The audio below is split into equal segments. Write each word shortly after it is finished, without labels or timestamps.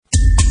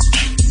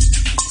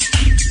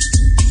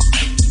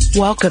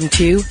Welcome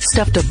to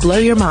Stuff to Blow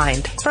Your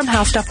Mind from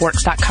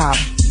HowStuffWorks.com.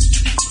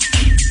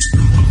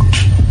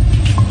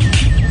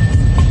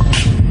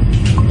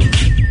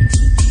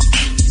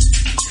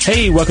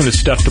 Hey, welcome to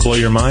Stuff to Blow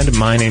Your Mind.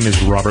 My name is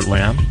Robert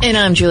Lamb. And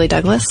I'm Julie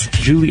Douglas.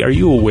 Julie, are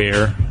you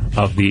aware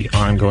of the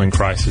ongoing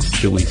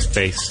crisis that we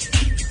face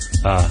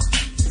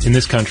in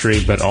this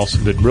country, but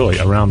really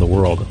around the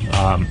world,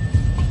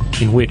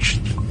 in which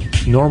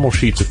normal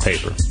sheets of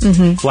paper,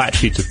 flat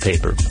sheets of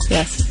paper,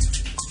 yes,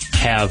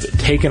 have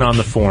taken on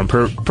the form,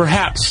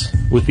 perhaps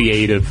with the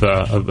aid of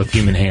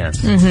human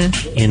hands,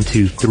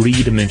 into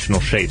three-dimensional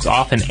shapes,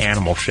 often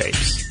animal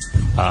shapes,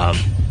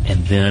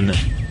 and then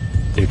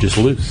they're just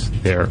loose.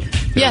 They're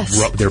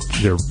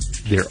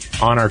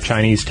on our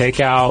Chinese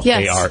takeout.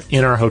 Yes. They are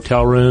in our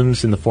hotel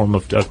rooms in the form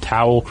of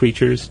towel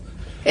creatures.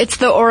 It's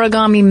the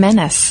origami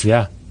menace.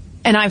 Yeah.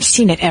 And I've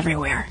seen it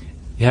everywhere.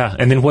 Yeah.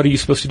 And then what are you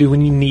supposed to do when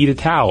you need a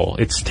towel?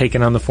 It's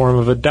taken on the form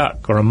of a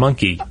duck or a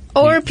monkey.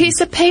 Or a piece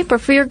of paper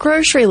for your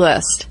grocery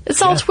list.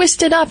 It's all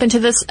twisted up into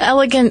this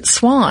elegant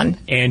swan.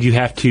 And you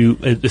have to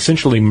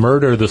essentially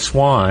murder the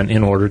swan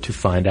in order to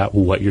find out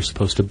what you're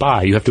supposed to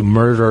buy. You have to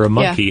murder a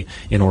monkey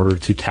in order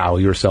to towel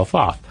yourself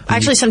off. I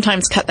actually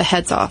sometimes cut the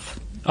heads off.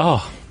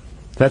 Oh,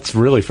 that's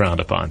really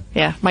frowned upon.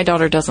 Yeah, my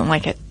daughter doesn't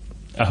like it.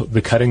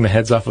 The cutting the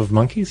heads off of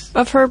monkeys?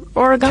 Of her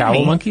origami.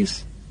 Towel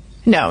monkeys?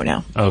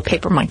 No. Okay.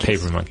 Paper monkeys.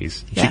 Paper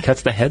monkeys. Yeah. She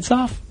cuts the heads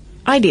off?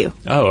 I do.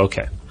 Oh,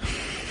 okay.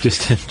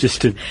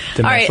 Just to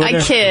all right,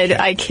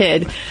 I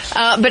kid.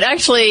 But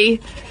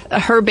actually,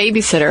 her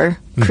babysitter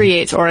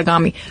creates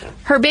origami.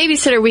 Her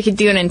babysitter we could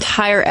do an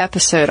entire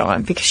episode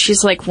on because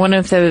she's like one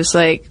of those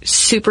like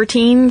super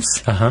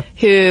teens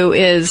who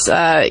is,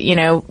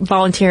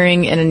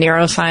 volunteering in a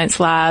neuroscience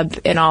lab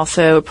and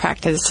also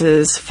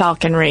practices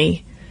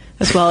falconry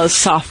as well as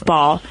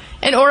softball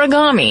and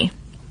origami.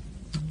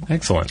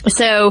 Excellent.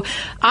 So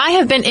I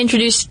have been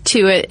introduced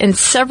to it in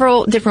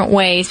several different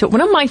ways, but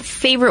one of my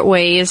favorite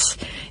ways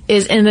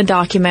is in the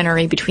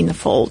documentary Between the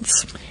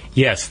Folds.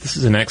 Yes, this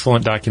is an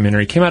excellent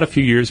documentary. It came out a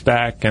few years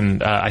back,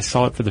 and I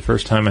saw it for the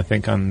first time, I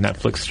think, on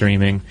Netflix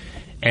streaming.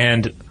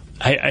 And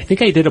I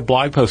think I did a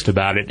blog post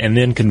about it and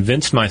then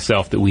convinced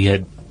myself that we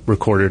had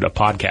recorded a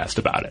podcast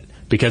about it.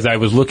 Because I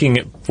was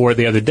looking for it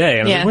the other day,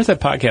 and I was like, where's that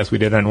podcast we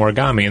did on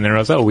origami? And then I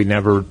was, we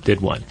never did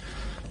one.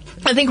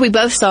 I think we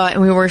both saw it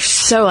and we were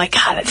so like,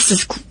 God, this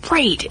is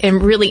great,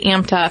 and really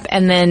amped up,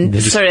 and then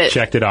sort of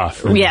checked it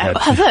off. Yeah,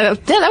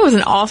 that was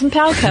an awesome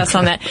podcast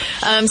on that.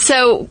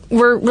 So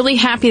we're really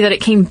happy that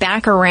it came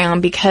back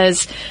around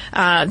because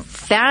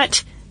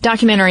that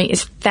documentary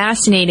is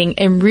fascinating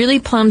and really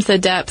plumbs the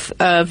depth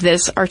of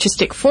this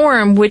artistic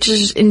form, which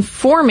is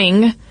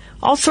informing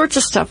all sorts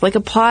of stuff like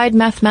applied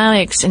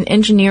mathematics and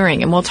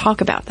engineering, and we'll talk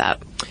about that.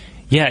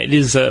 Yeah, it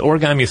is.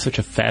 Origami is such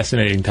a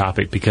fascinating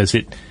topic because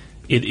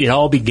it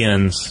all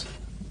begins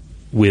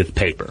with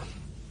paper,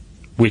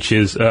 which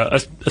is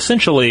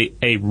essentially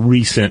a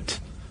recent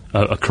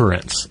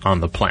occurrence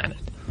on the planet.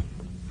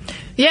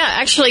 Yeah,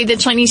 actually, the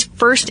Chinese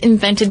first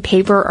invented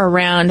paper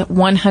around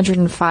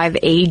 105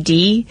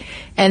 AD,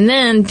 and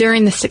then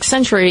during the 6th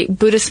century,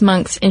 Buddhist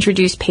monks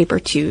introduced paper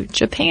to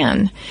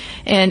Japan.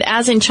 And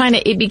as in China,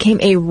 it became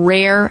a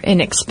rare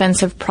and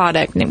expensive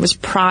product, and it was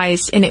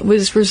prized, and it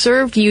was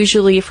reserved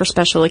usually for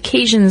special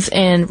occasions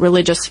and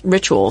religious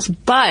rituals.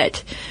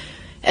 But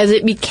as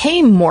it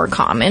became more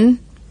common,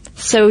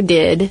 so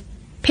did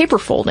paper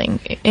folding.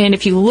 And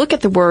if you look at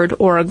the word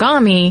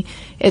origami,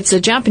 it's a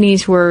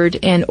Japanese word,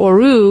 and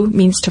oru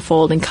means to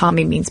fold and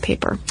kami means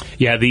paper.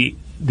 Yeah, the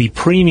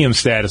premium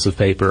status of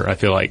paper, I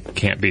feel like,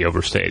 can't be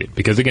overstated.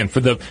 Because again,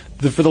 for the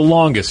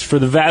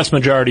vast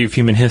majority of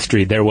human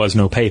history, there was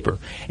no paper.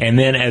 And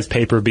then as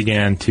paper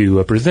began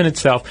to present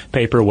itself,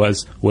 paper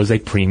was a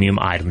premium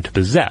item to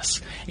possess.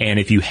 And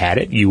if you had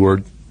it, you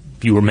were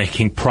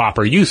making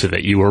proper use of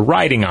it. You were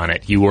writing on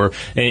it. You were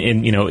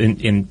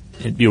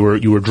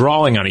you were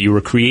drawing on it. You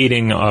were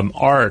creating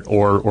art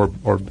or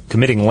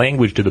committing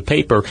language to the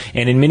paper,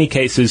 and in many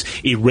cases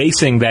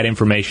erasing that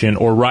information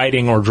or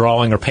writing or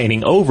drawing or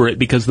painting over it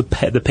because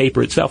the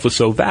paper itself was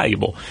so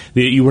valuable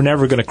that you were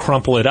never going to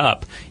crumple it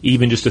up,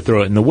 even just to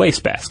throw it in the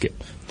wastebasket.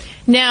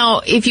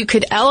 Now, if you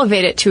could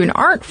elevate it to an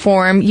art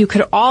form, you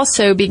could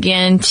also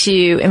begin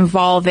to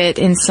involve it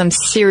in some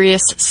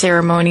serious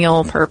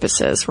ceremonial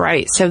purposes,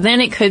 right? So then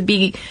it could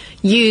be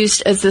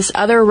used as this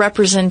other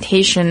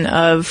representation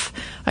of,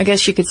 I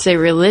guess you could say,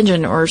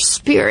 religion or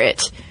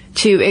spirit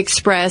to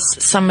express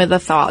some of the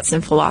thoughts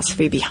and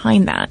philosophy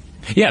behind that.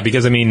 Yeah,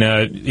 because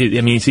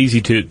it's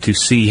easy to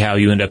see how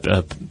you end up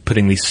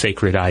putting these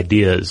sacred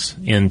ideas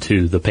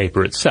into the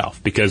paper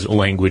itself, because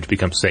language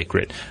becomes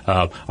sacred,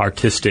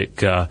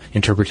 artistic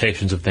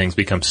interpretations of things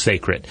become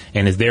sacred,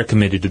 and as they're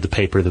committed to the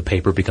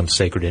paper becomes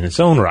sacred in its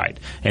own right,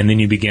 and then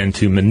you begin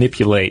to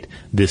manipulate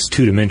this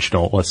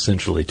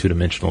essentially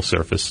two-dimensional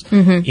surface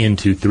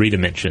into 3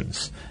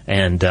 dimensions,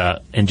 and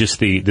just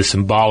the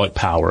symbolic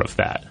power of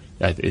that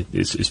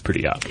is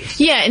pretty obvious.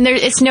 Yeah, and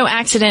it's no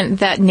accident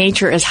that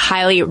nature is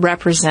highly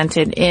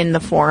represented in the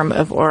form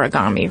of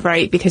origami,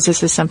 right? Because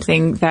this is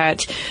something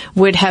that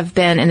would have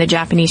been in the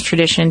Japanese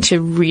tradition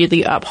to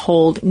really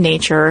uphold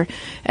nature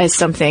as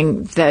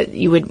something that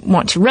you would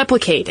want to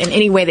replicate in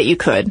any way that you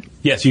could.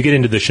 Yes, you get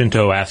into the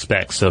Shinto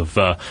aspects of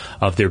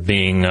there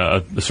being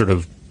a sort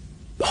of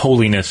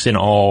holiness in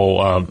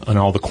all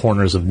the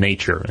corners of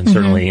nature, and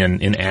certainly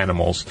in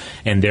animals,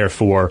 and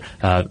therefore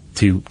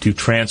to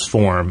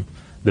transform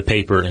the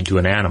paper into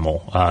an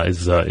animal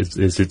is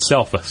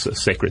itself a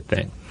sacred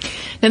thing.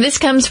 Now, this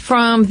comes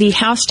from the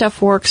How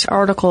Stuff Works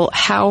article,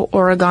 How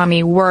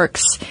Origami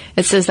Works.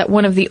 It says that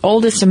one of the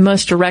oldest and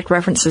most direct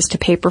references to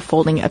paper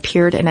folding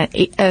appeared in a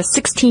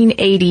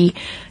 1680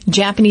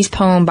 Japanese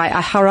poem by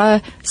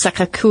Ahara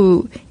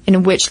Sakaku,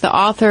 in which the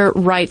author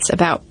writes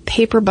about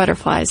paper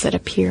butterflies that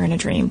appear in a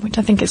dream, which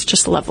I think is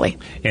just lovely.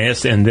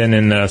 Yes, and then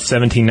in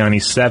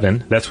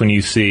 1797, that's when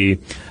you see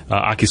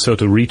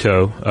Akisoto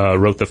Rito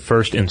wrote the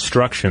first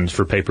instructions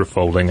for paper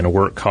folding in a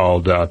work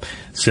called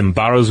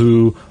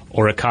Simbarazu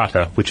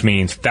Orikata, which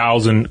means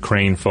 1,000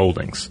 crane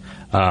foldings.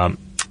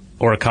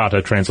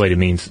 Orikata translated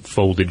means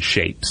folded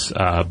shapes,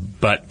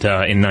 but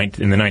in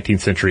the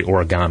 19th century,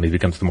 origami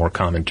becomes the more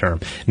common term.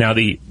 Now,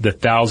 the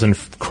 1,000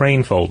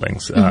 crane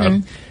foldings,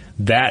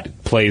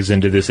 that plays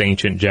into this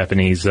ancient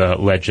Japanese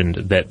legend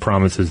that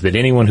promises that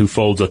anyone who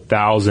folds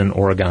 1,000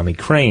 origami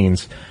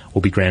cranes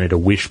will be granted a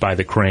wish by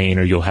the crane,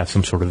 or you'll have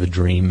some sort of a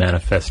dream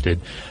manifested.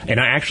 And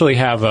I actually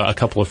have a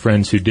couple of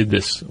friends who did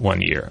this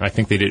one year. I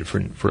think they did it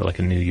for like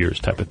a New Year's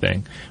type of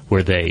thing,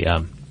 where they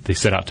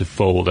set out to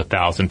fold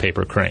 1,000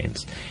 paper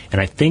cranes.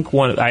 And I think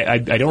I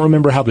don't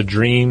remember how the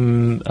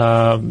dream,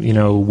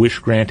 wish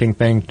granting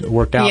thing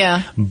worked out.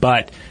 Yeah.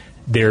 But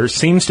there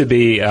seems to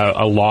be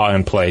a law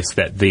in place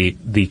that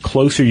the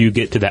closer you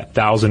get to that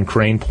 1,000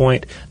 crane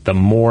point, the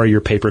more your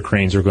paper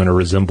cranes are going to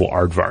resemble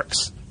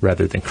aardvarks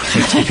rather than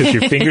cranes, because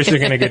your fingers are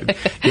going to get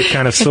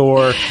kind of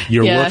sore.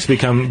 Your work's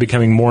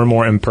becoming more and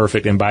more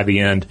imperfect, and by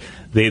the end,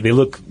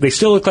 they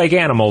still look like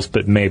animals,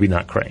 but maybe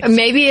not cranes.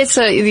 Maybe it's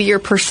your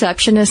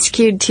perception is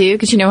skewed too,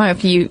 because you know how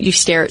if you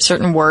stare at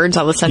certain words,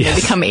 all of a sudden they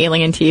become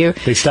alien to you.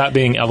 They stop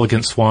being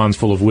elegant swans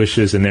full of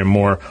wishes, and they're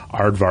more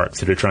aardvarks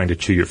that are trying to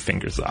chew your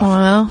fingers off.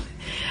 Well,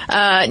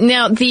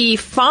 now the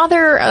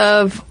father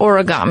of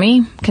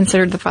origami,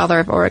 considered the father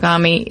of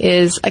origami,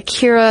 is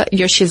Akira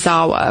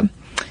Yoshizawa,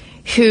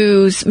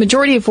 whose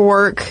majority of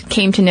work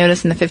came to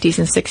notice in the 50s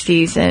and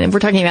 60s. And we're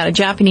talking about a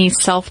Japanese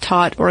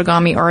self-taught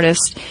origami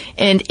artist.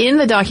 And in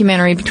the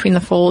documentary Between the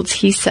Folds,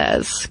 he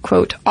says,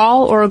 quote,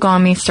 "All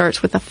origami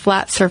starts with a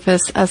flat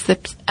surface.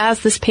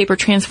 As this paper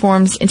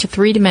transforms into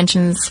 3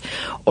 dimensions,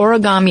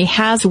 origami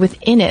has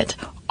within it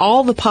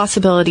all the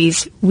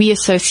possibilities we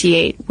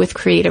associate with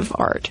creative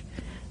art."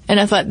 And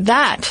I thought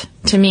that,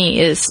 to me,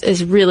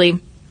 is really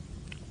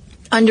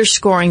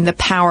underscoring the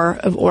power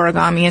of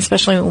origami,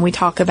 especially when we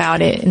talk about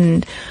it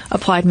in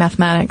applied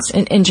mathematics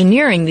and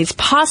engineering, these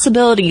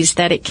possibilities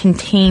that it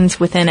contains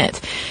within it.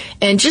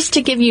 And just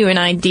to give you an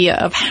idea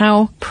of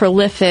how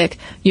prolific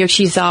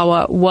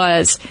Yoshizawa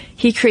was,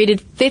 he created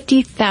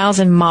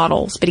 50,000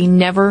 models, but he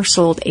never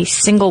sold a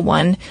single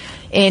one.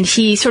 And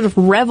he sort of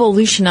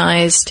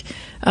revolutionized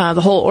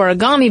the whole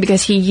origami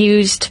because he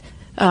used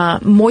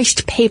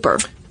moist paper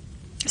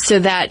so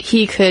that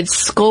he could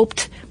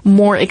sculpt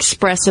more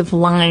expressive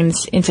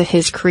lines into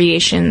his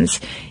creations.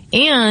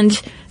 And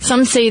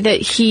some say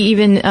that he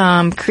even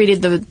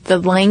created the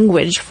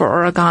language for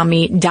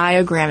origami,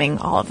 diagramming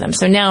all of them.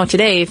 So now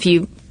today, if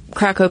you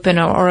crack open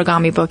an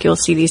origami book, you'll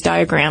see these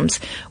diagrams,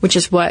 which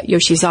is what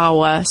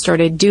Yoshizawa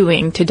started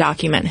doing to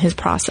document his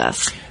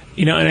process.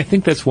 And I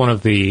think that's one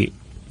of the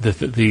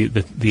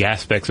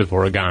aspects of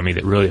origami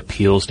that really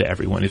appeals to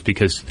everyone, is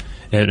because,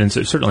 and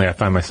so certainly I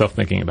find myself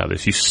thinking about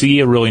this, you see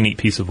a really neat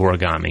piece of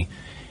origami,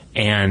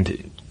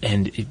 and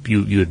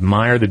you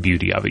admire the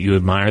beauty of it, you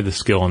admire the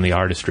skill and the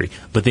artistry,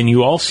 but then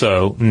you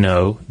also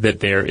know that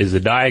there is a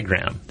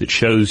diagram that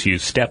shows you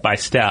step by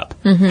step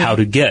how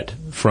to get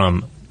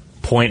from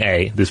point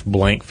A, this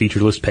blank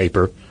featureless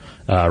paper,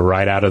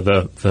 right out of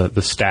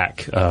the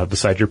stack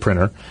beside your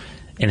printer,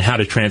 and how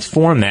to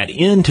transform that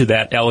into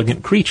that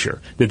elegant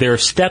creature, that there are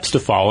steps to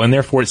follow, and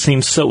therefore it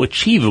seems so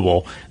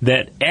achievable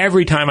that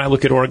every time I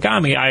look at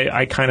origami,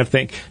 I kind of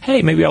think,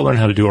 hey, maybe I'll learn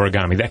how to do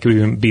origami. That could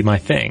even be my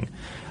thing.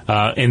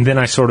 And then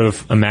I sort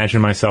of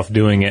imagine myself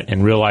doing it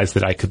and realize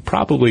that I could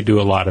probably do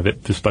a lot of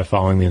it just by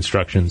following the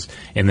instructions,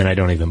 and then I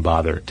don't even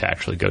bother to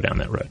actually go down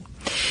that road.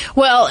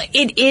 Well,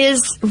 it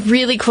is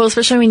really cool,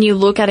 especially when you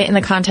look at it in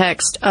the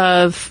context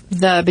of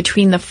the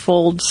Between the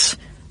Folds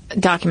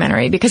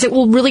documentary, because it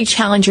will really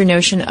challenge your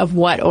notion of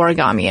what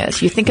origami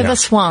is. You think of a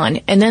swan,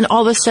 and then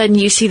all of a sudden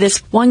you see this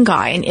one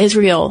guy in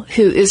Israel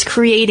who is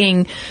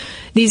creating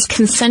these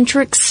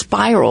concentric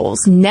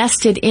spirals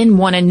nested in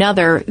one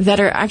another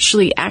that are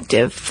actually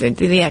active.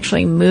 They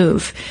actually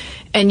move.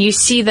 And you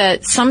see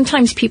that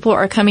sometimes people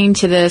are coming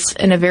to this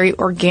in a very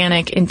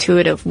organic,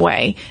 intuitive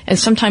way, and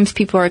sometimes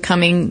people are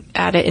coming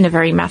at it in a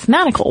very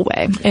mathematical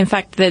way. In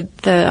fact, the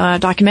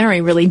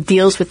documentary really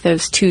deals with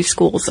those two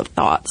schools of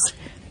thoughts.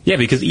 Yeah,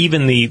 because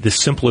even the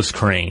simplest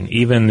crane,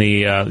 even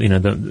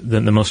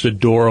the most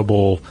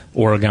adorable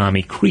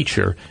origami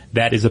creature,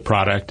 that is a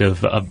product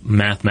of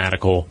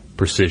mathematical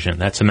precision.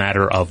 That's a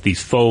matter of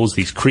these folds,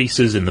 these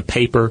creases in the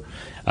paper,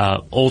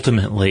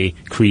 ultimately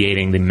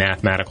creating the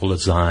mathematical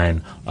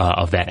design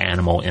of that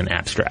animal in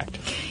abstract.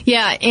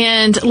 Yeah,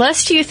 and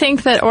lest you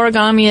think that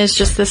origami is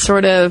just this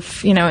sort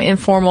of,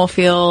 informal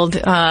field,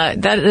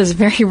 that is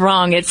very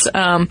wrong. It's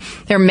there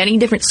are many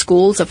different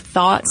schools of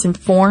thoughts and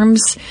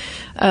forms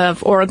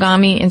of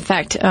origami. In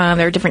fact,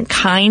 there are different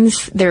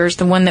kinds. There's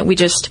the one that we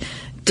just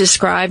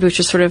described, which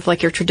is sort of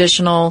like your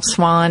traditional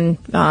swan.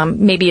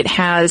 Maybe it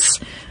has,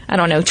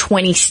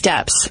 20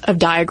 steps of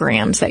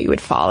diagrams that you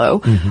would follow,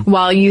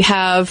 while you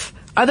have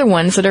other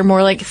ones that are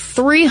more like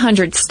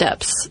 300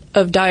 steps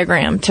of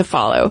diagram to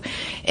follow.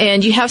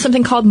 And you have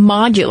something called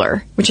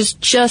modular, which is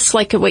just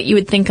like what you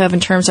would think of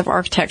in terms of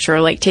architecture,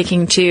 like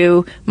taking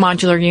two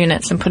modular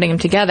units and putting them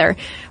together.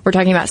 We're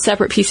talking about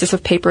separate pieces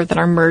of paper that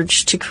are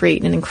merged to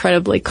create an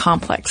incredibly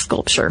complex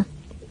sculpture.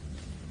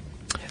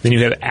 Then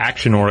you have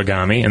action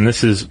origami, and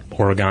this is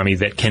origami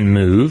that can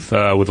move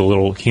with a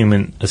little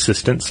human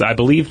assistance. I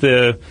believe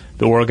the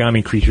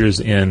origami creatures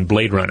in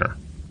Blade Runner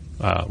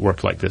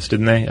worked like this,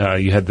 didn't they?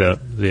 You had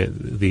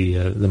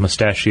the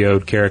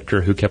mustachioed character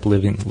who kept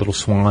living little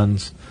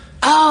swans.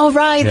 Oh,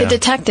 right, Yeah. the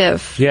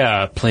detective.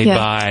 Yeah, played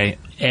by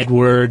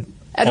Edward.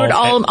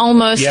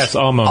 Almost. Yes,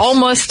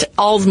 almost.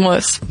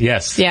 Almost.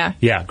 Yes. Yeah.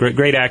 Yeah.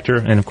 Great actor,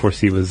 and of course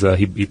he was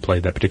he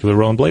played that particular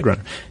role in Blade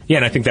Runner. Yeah,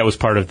 and I think that was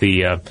part of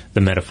the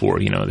metaphor.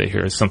 That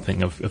here is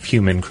something of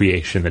human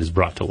creation that is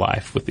brought to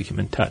life with the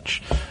human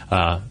touch,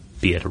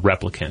 be it a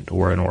replicant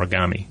or an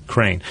origami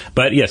crane.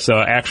 But yes,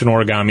 action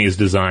origami is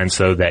designed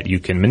so that you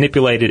can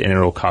manipulate it and it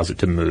will cause it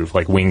to move,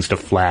 like wings to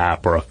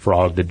flap or a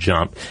frog to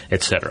jump,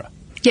 etc.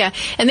 Yeah,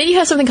 and then you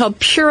have something called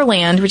Pure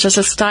Land, which is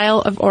a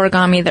style of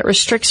origami that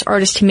restricts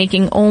artists to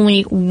making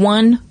only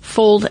one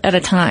fold at a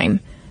time.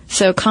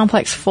 So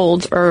complex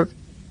folds are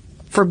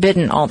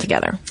forbidden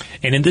altogether.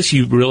 And in this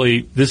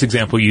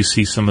example, you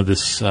see some of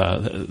this,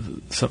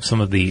 some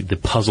of the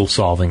puzzle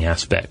solving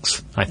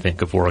aspects, I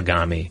think, of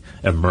origami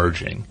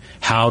emerging.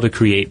 How to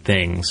create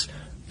things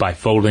by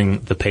folding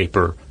the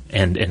paper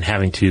and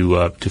having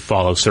to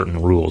follow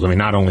certain rules. I mean,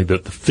 not only the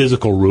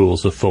physical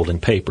rules of folding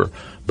paper,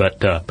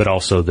 but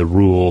also the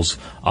rules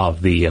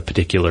of the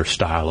particular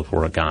style of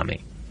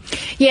origami.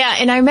 Yeah,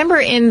 and I remember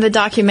in the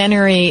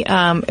documentary,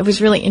 it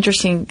was really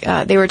interesting.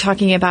 They were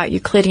talking about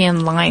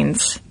Euclidean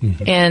lines,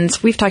 and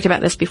we've talked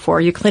about this before.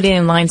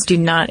 Euclidean lines do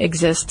not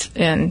exist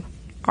in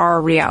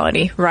our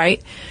reality,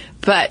 right?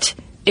 But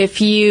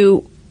if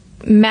you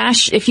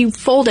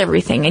fold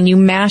everything and you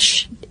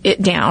mash it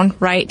down,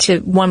 right, to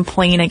one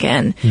plane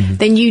again,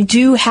 then you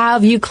do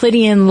have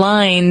Euclidean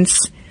lines.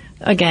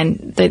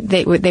 Again,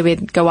 they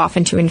would go off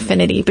into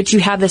infinity, but you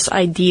have this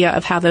idea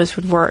of how those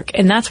would work.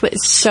 And that's what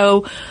is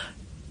so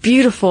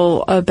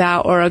beautiful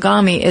about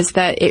origami, is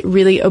that it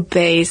really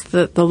obeys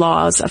the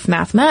laws of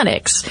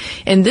mathematics.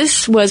 And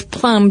this was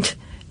plumbed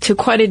to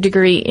quite a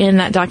degree in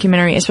that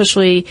documentary,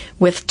 especially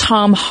with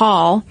Tom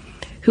Hall,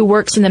 who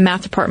works in the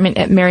math department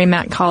at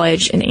Merrimack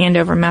College in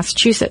Andover,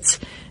 Massachusetts.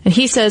 And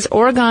he says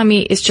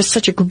origami is just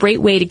such a great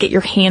way to get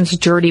your hands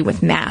dirty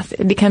with math.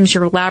 It becomes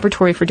your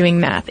laboratory for doing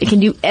math. It can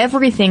do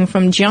everything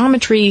from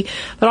geometry,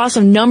 but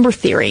also number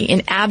theory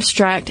and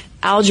abstract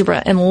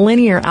algebra and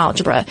linear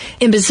algebra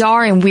and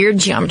bizarre and weird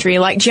geometry,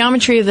 like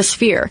geometry of the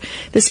sphere.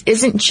 This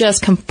isn't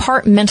just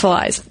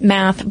compartmentalized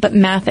math, but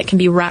math that can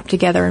be wrapped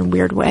together in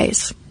weird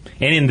ways.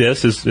 And in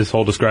this, as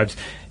Hull describes,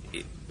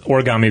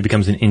 origami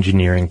becomes an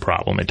engineering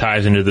problem. It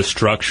ties into the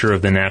structure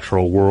of the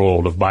natural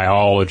world, of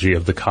biology,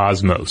 of the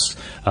cosmos.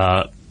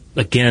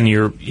 Again,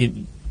 you're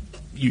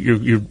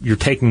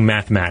taking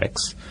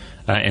mathematics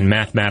and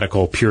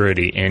mathematical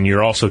purity, and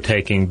you're also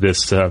taking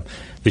this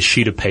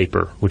sheet of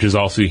paper, which is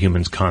also a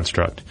human's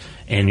construct,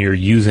 and you're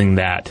using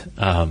that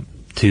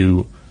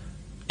to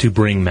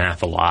bring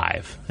math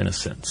alive, in a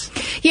sense.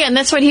 Yeah, and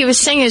that's what he was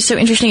saying is so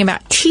interesting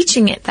about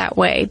teaching it that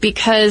way,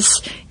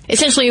 because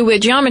essentially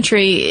with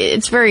geometry,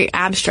 it's very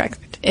abstract.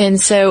 And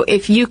so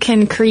if you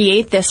can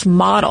create this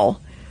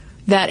model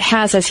that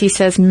has, as he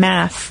says,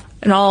 math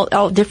and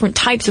all different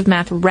types of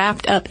math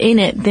wrapped up in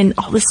it, then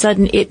all of a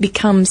sudden it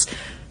becomes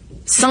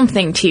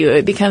something to you.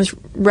 It becomes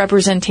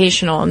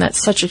representational, and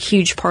that's such a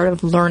huge part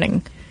of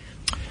learning.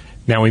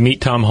 Now, we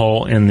meet Tom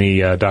Hull in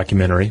the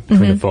documentary,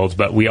 Between the Folds,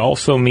 but we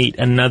also meet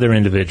another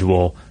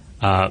individual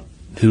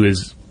who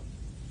is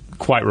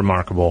quite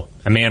remarkable,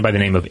 a man by the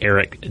name of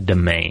Eric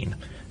Demain,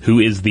 who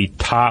is the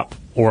top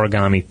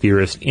origami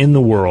theorist in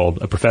the world,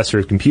 a professor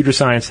of computer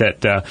science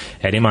at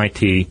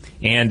MIT,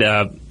 and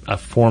a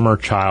former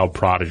child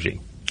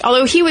prodigy.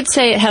 Although he would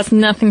say it has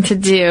nothing to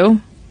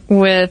do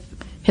with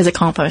his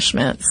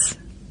accomplishments.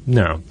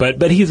 No,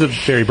 but he's a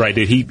very bright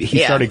dude. He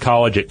started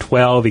college at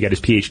 12. He got his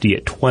PhD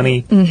at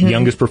 20.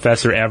 Youngest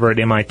professor ever at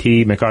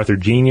MIT. MacArthur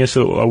Genius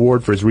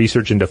Award for his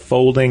research into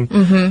folding.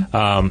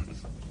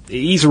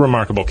 He's a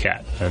remarkable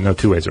cat. No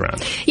two ways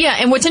around it. Yeah,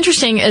 and what's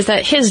interesting is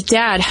that his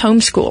dad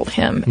homeschooled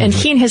him, and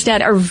he and his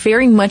dad are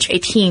very much a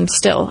team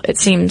still. It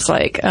seems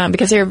like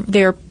because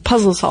they're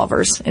puzzle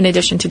solvers in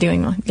addition to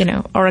doing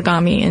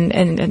origami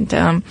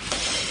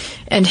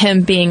and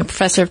him being a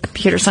professor of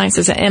computer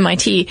sciences at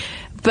MIT.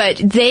 But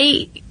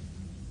they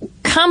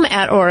come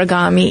at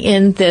origami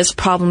in this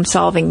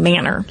problem-solving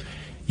manner.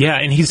 Yeah,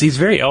 and he's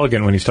very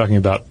elegant when he's talking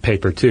about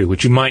paper too,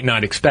 which you might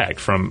not expect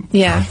from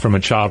a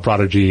child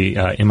prodigy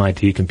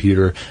MIT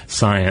computer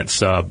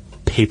science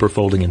paper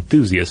folding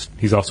enthusiast.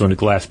 He's also into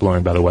glass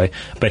blowing, by the way.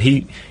 But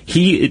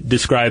he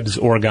describes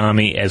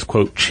origami as,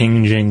 quote,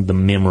 changing the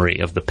memory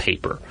of the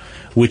paper,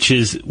 which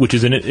is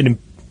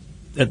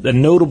a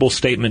notable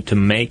statement to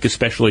make,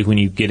 especially when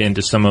you get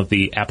into some of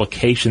the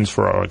applications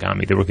for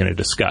origami that we're going to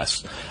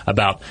discuss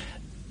about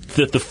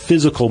the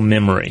physical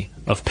memory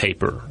of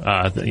paper,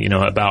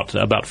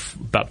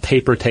 about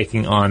paper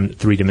taking on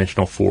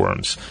three-dimensional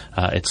forms,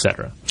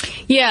 etc.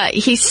 Yeah,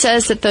 he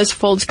says that those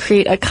folds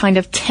create a kind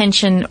of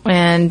tension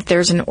and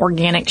there's an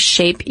organic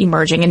shape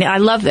emerging. And I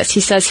love this.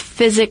 He says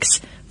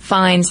physics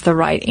finds the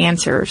right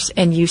answers,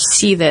 and you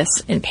see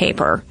this in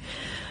paper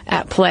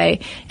at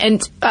play.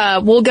 And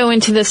we'll go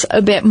into this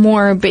a bit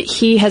more, but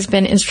he has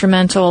been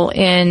instrumental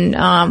in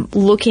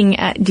looking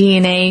at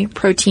DNA,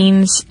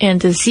 proteins, and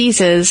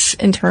diseases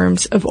in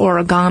terms of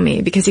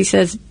origami, because he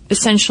says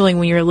essentially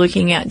when you're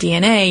looking at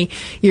DNA,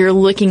 you're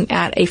looking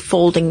at a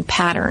folding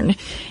pattern.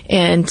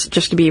 And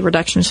just to be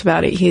reductionist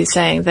about it, he's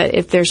saying that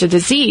if there's a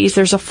disease,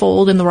 there's a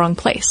fold in the wrong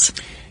place.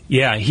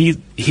 Yeah,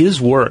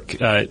 his work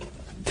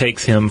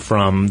takes him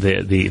from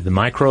the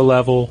micro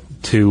level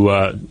to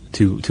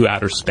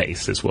outer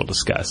space, as we'll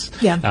discuss.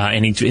 Yeah.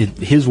 And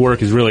his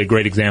work is really a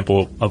great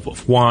example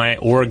of why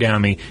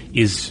origami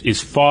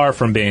is far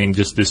from being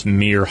just this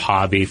mere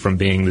hobby, from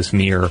being this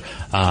mere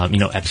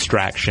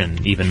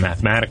abstraction, even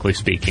mathematically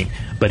speaking.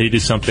 But it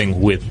is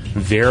something with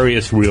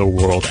various real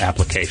world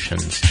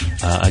applications.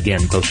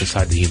 Again, both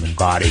inside the human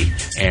body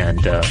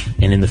and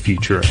in the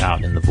future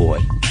out in the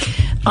void.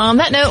 On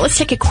that note, let's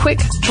take a quick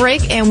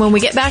break, and when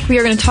we get back, we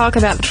are going to talk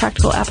about the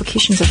practical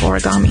applications of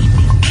origami.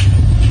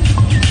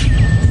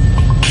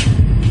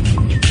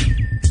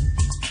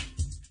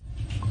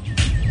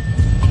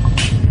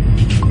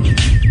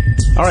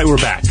 All right, we're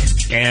back,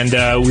 and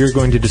we're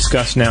going to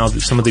discuss now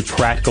some of the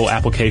practical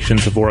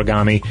applications of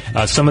origami.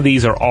 Some of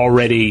these are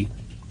already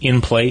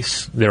in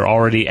place. They're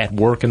already at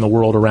work in the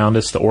world around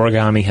us. The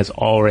origami has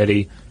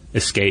already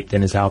escaped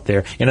and is out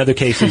there. In other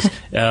cases,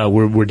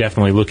 we're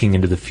definitely looking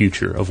into the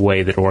future of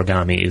way that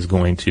origami is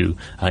going to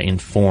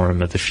inform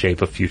the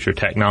shape of future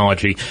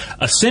technology.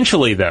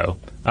 Essentially, though,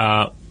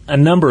 a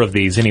number of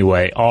these,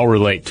 anyway, all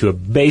relate to a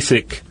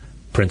basic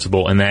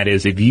principle, and that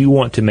is if you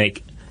want to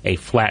make a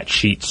flat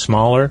sheet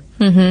smaller,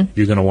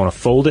 you're going to want to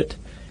fold it.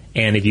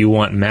 And if you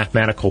want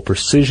mathematical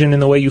precision in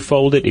the way you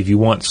fold it, if you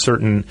want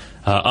certain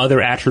other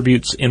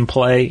attributes in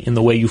play in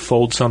the way you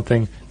fold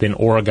something, then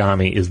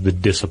origami is the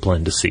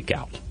discipline to seek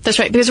out. That's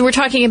right, because we're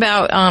talking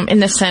about, in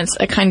this sense,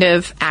 a kind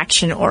of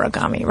action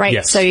origami, right?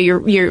 Yes. So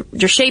you're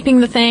shaping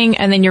the thing,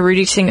 and then you're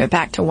reducing it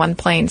back to one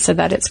plane so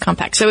that it's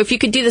compact. So if you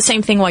could do the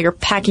same thing while you're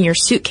packing your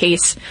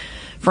suitcase,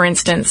 for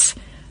instance,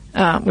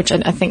 which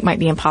I think might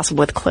be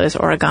impossible with closed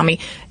origami,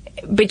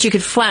 but you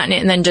could flatten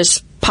it and then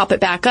just pop it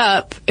back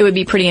up, it would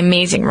be pretty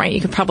amazing, right?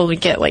 You could probably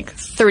get like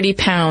 30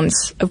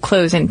 pounds of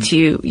clothes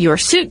into your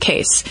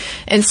suitcase.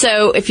 And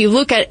so if you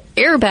look at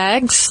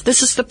airbags,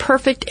 this is the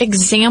perfect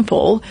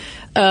example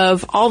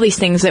of all these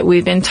things that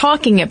we've been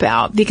talking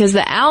about, because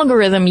the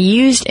algorithm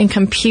used in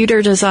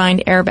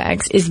computer-designed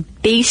airbags is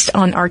based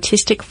on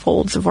artistic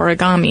folds of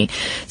origami.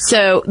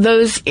 So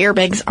those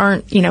airbags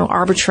aren't,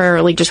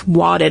 arbitrarily just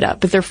wadded up,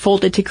 but they're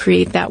folded to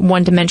create that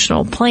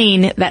one-dimensional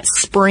plane that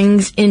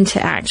springs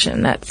into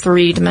action, that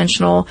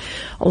three-dimensional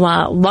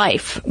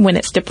life when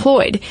it's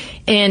deployed.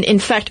 And in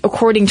fact,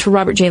 according to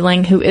Robert J.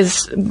 Lang, who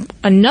is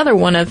another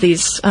one of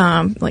these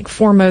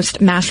foremost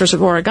masters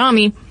of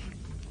origami,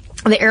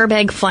 the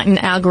airbag flatten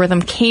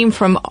algorithm came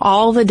from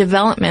all the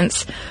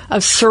developments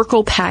of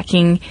circle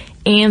packing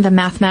and the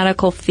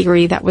mathematical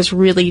theory that was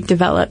really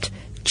developed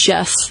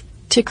just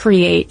to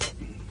create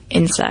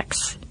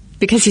insects.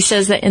 Because he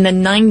says that in the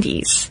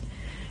 90s,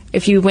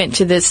 if you went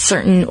to this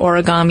certain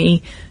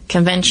origami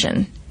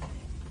convention,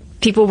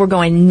 people were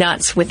going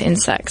nuts with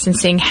insects and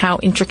seeing how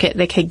intricate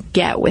they could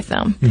get with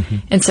them.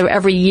 And so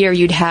every year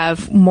you'd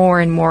have more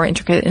and more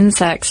intricate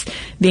insects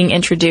being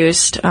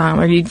introduced,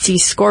 or you'd see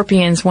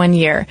scorpions one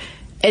year.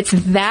 It's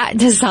that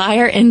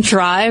desire and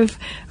drive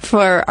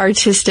for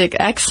artistic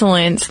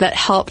excellence that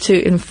helped to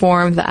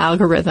inform the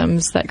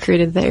algorithms that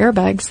created the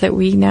airbags that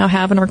we now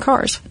have in our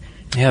cars.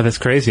 Yeah, that's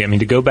crazy. I mean,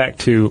 to go back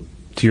to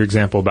your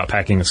example about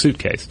packing a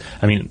suitcase,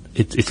 I mean,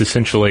 it's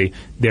essentially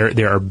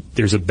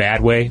there's a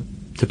bad way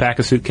to pack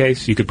a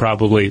suitcase. You could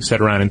probably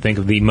sit around and think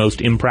of the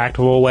most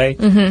impractical way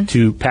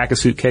to pack a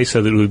suitcase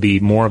so that it would be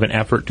more of an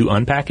effort to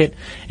unpack it.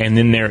 And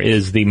then there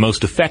is the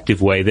most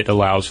effective way that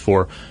allows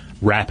for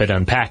rapid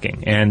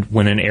unpacking. And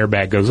when an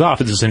airbag goes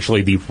off, it's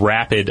essentially the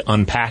rapid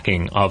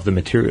unpacking of the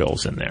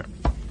materials in there.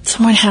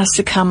 Someone has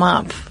to come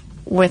up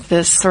with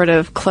this sort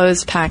of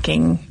clothes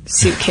packing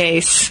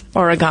suitcase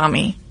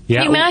origami.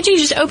 Yeah. Can you imagine you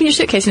just open your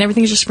suitcase and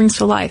everything just springs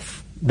to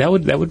life? That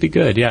would be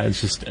good. Yeah,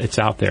 it's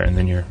out there, and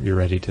then you're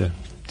ready to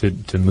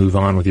move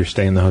on with your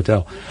stay in the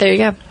hotel. There you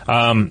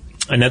go.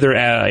 Another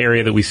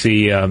area that we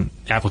see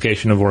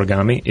application of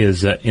origami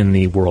is in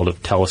the world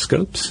of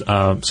telescopes.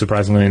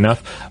 Surprisingly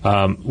enough,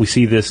 we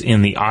see this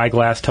in the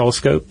eyeglass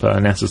telescope,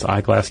 NASA's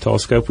eyeglass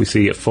telescope. We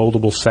see a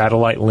foldable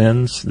satellite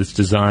lens that's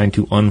designed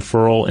to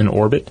unfurl in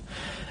orbit,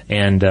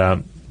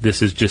 and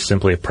this is just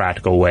simply a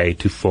practical way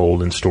to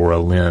fold and store a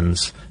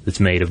lens that's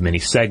made of many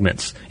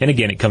segments. And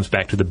again, it comes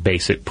back to the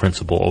basic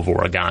principle of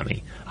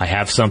origami. I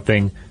have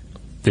something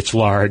that's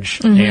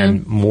large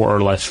and more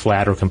or less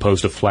flat or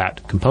composed of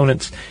flat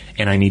components,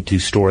 and I need to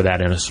store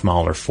that in a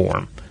smaller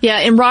form. Yeah,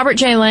 and Robert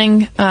J.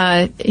 Lang,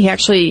 he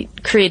actually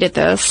created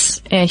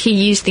this, and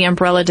he used the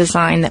umbrella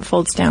design that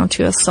folds down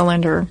to a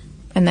cylinder,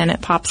 and then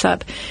it pops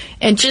up.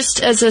 And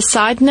just as a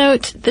side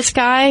note, this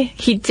guy,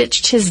 he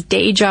ditched his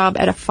day job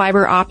at a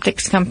fiber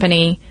optics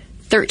company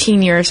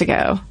 13 years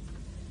ago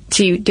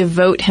to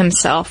devote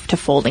himself to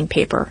folding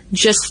paper,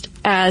 just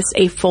as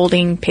a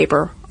folding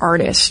paper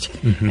artist.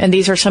 And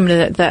these are some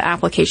of the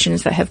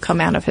applications that have come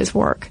out of his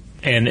work.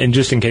 And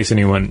just in case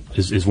anyone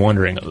is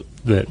wondering,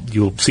 that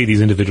you'll see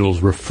these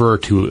individuals refer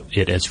to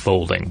it as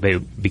folding,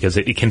 because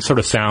it can sort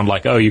of sound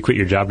like, oh, you quit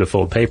your job to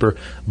fold paper,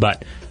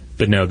 but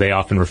no, they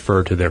often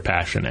refer to their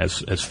passion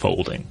as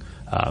folding,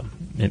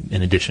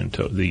 in addition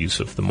to the use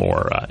of the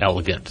more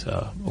elegant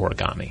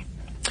origami.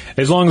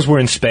 As long as we're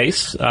in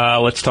space,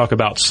 let's talk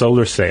about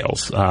solar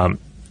sails.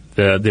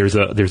 There's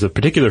a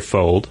particular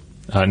fold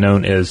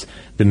known as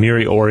the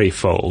Miriori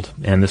fold,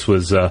 and this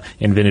was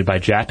invented by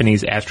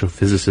Japanese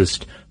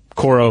astrophysicist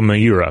Koro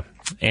Miura.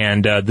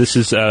 And this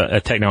is a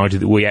technology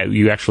that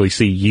you actually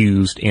see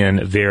used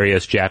in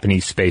various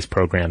Japanese space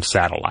program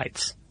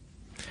satellites.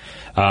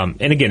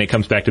 And again, it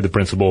comes back to the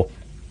principle.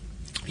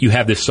 You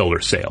have this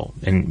solar sail,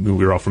 and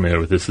we're all familiar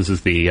with this. This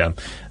is the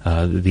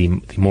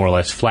more or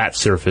less flat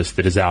surface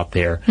that is out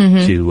there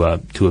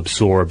to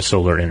absorb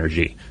solar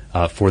energy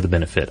for the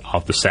benefit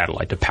of the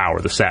satellite, to power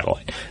the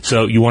satellite.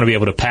 So you want to be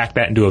able to pack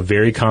that into a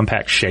very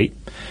compact shape,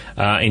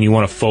 and you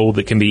want a fold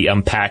that can be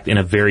unpacked in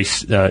a very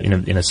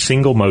in a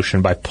single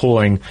motion by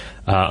pulling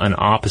an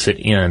opposite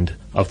end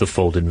of the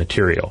folded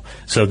material.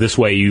 So this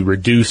way you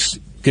reduce,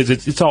 because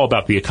it's all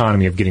about the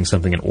economy of getting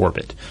something in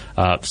orbit.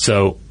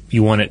 So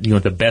you want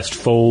the best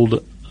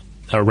fold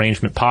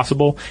arrangement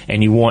possible,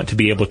 and you want to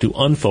be able to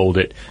unfold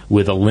it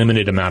with a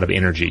limited amount of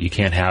energy. You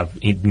can't have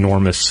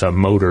enormous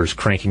motors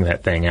cranking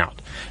that thing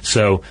out.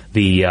 So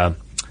the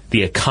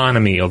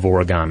economy of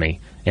origami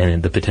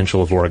and the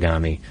potential of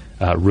origami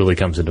really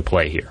comes into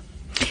play here.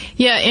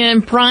 Yeah,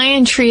 and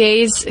Brian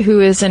Triez, who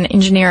is an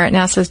engineer at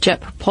NASA's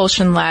Jet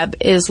Propulsion Lab,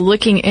 is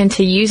looking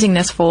into using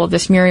this fold,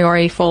 this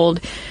Miriori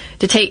fold,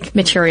 to take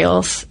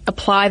materials,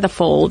 apply the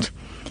fold,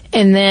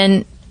 and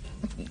then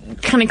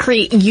kind of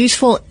create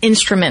useful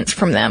instruments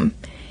from them.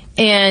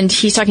 And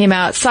he's talking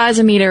about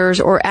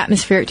seismometers or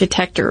atmospheric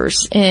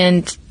detectors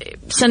and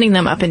sending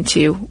them up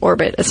into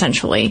orbit,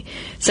 essentially.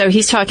 So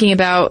he's talking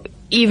about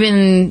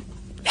even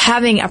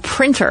having a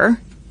printer,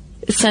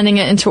 sending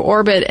it into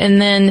orbit,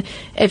 and then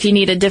if you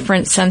need a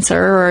different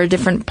sensor or a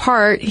different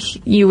part,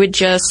 you would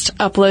just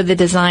upload the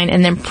design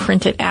and then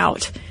print it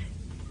out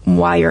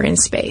while you're in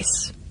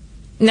space.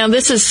 Now,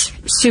 this is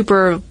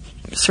super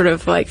sort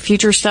of like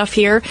future stuff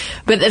here,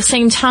 but at the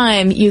same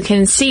time, you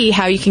can see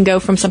how you can go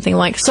from something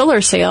like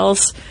solar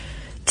sails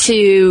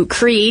to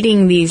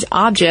creating these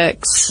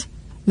objects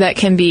that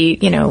can be,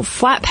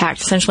 flat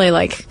packed, essentially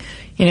like,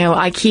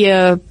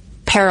 IKEA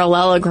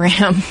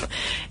parallelogram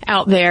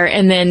out there,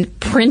 and then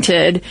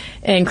printed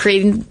and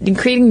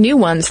creating new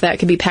ones that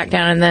could be packed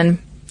down and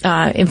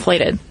then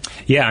inflated.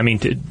 Yeah, I mean,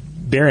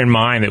 bear in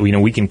mind that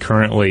we can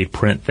currently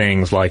print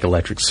things like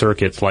electric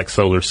circuits, like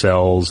solar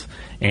cells,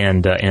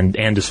 and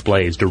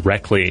displays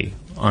directly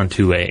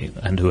onto a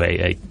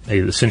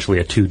essentially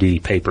a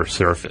 2D paper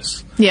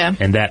surface. Yeah,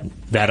 and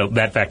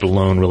that fact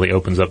alone really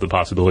opens up the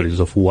possibilities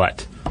of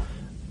what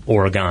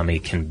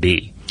origami can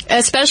be.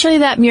 Especially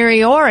that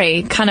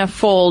Miriori kind of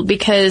fold,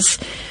 because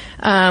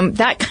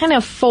that kind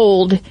of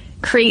fold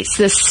creates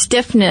this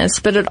stiffness,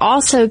 but it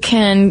also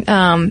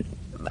can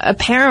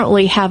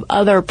apparently have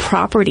other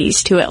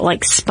properties to it,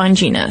 like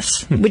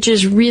sponginess, which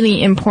is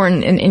really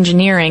important in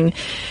engineering.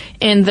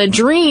 And the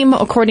dream,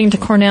 according to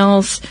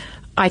Cornell's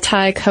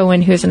Itai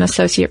Cohen, who's an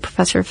associate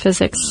professor of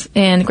physics,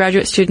 and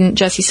graduate student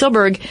Jesse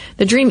Silberg,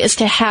 the dream is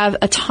to have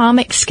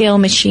atomic scale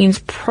machines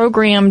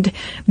programmed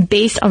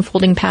based on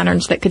folding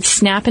patterns that could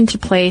snap into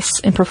place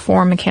and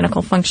perform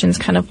mechanical functions,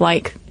 kind of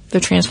like the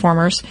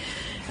Transformers,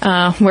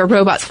 where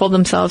robots fold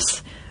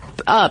themselves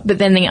up, but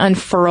then they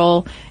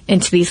unfurl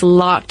into these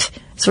locked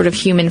sort of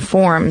human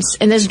forms.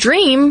 And this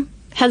dream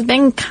has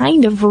been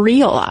kind of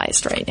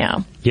realized right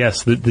now.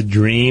 Yes, the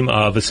dream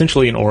of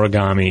essentially an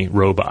origami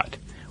robot,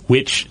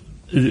 which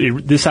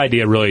this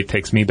idea really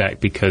takes me back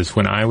because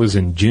when I was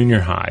in junior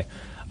high,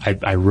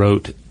 I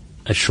wrote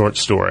a short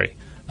story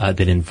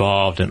that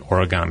involved an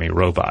origami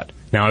robot.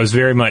 Now, I was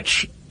very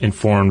much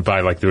informed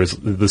by,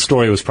 the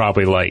story was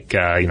probably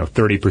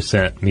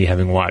 30% me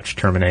having watched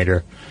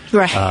Terminator,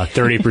 right.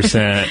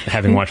 30%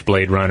 having watched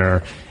Blade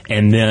Runner,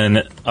 and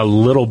then a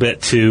little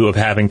bit, too, of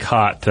having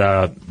caught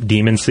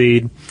Demon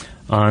Seed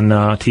on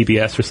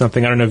TBS or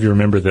something. I don't know if you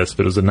remember this,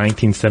 but it was a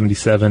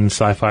 1977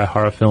 sci-fi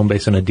horror film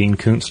based on a Dean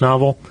Koontz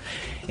novel.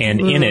 And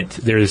in it,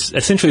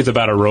 it's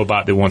about a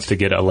robot that wants to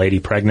get a lady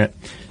pregnant.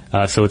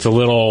 So it's a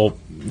little...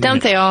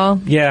 Don't they all?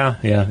 Yeah.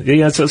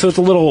 So it's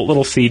a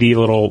little seedy, a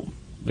little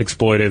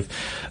exploitive.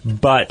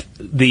 But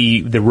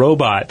the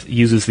robot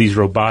uses these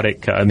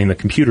the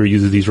computer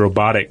uses these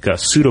robotic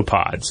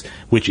pseudopods,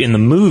 which in the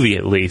movie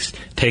at least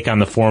take on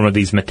the form of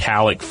these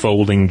metallic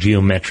folding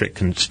geometric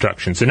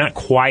constructions. They're not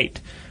quite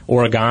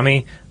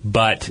origami,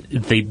 but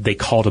they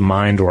call to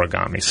mind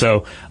origami.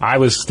 So I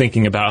was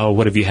thinking about,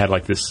 what if you had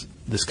this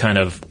kind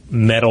of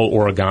metal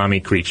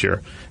origami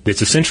creature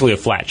that's essentially a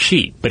flat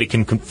sheet, but it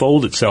can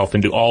fold itself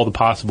into all the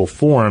possible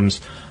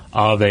forms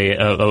of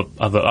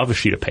a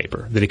sheet of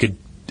paper, that it could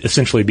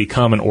essentially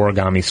become an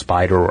origami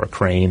spider or a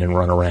crane and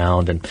run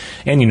around and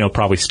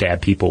probably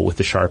stab people with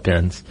the sharp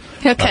ends.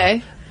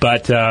 Okay.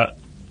 But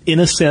in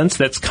a sense,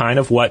 that's kind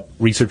of what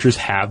researchers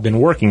have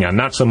been working on.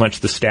 Not so much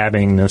the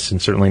stabbingness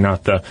and certainly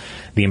not the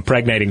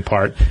impregnating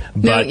part.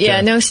 But,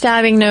 no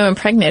stabbing, no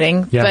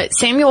impregnating. Yeah. But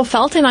Samuel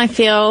Felton, I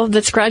feel,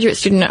 that's a graduate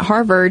student at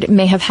Harvard,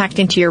 may have hacked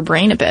into your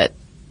brain a bit.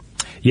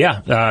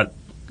 Yeah.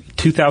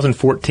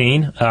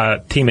 2014,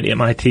 team at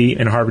MIT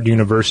and Harvard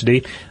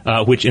University,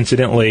 which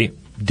incidentally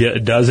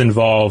does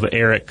involve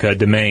Eric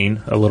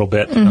Demain a little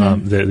bit,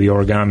 the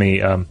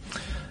origami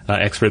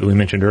expert that we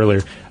mentioned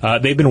earlier.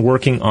 They've been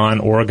working on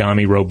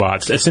origami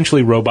robots,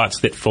 essentially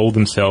robots that fold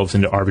themselves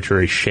into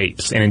arbitrary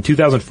shapes. And in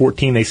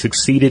 2014, they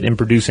succeeded in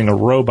producing a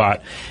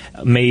robot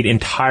made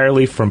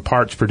entirely from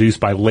parts produced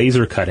by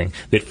laser cutting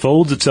that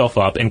folds itself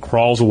up and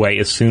crawls away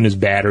as soon as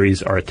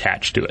batteries are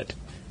attached to it.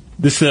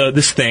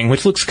 This thing,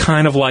 which looks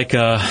kind of like an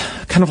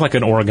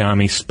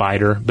origami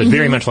spider, but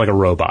very much like a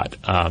robot.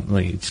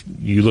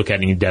 You look at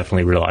it and you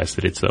definitely realize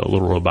that it's a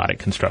little robotic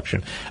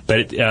construction.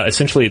 But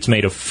essentially, it's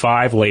made of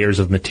 5 layers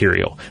of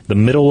material. The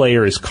middle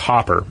layer is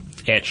copper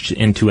etched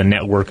into a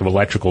network of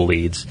electrical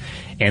leads,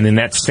 and then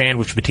that's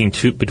sandwiched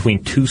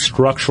between two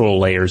structural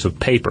layers of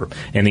paper.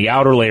 And the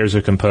outer layers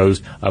are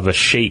composed of a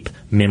shape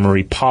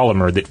memory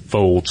polymer that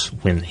folds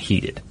when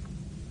heated.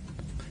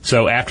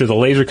 So after the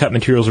laser-cut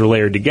materials are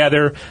layered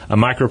together, a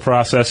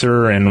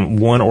microprocessor and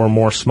one or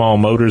more small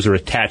motors are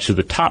attached to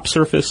the top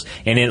surface,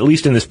 and at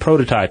least in this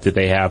prototype that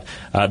they have,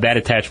 that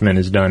attachment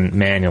is done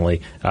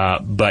manually,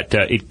 but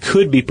it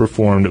could be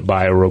performed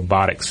by a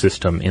robotic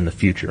system in the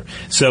future.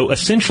 So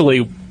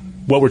essentially,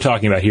 what we're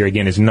talking about here,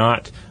 again, is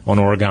not an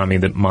origami,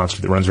 the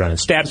monster that runs around and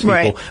stabs people,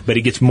 right, but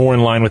it gets more in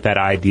line with that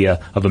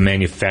idea of a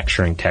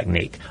manufacturing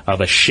technique,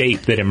 of a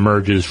shape that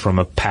emerges from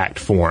a packed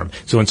form.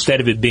 So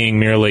instead of it being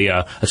merely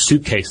a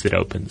suitcase that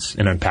opens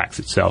and unpacks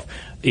itself,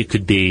 it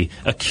could be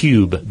a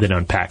cube that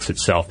unpacks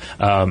itself,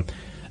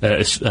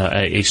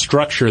 a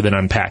structure that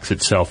unpacks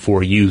itself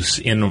for use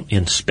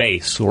in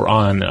space or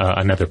on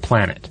another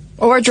planet.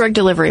 Or drug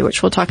delivery,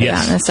 which we'll talk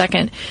about in a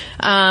second.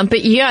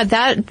 But yeah,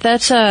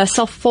 that's a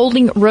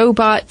self-folding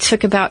robot.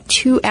 Took about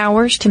 2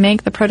 hours to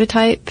make the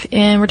prototype,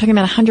 and we're talking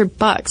about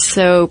 $100.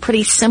 So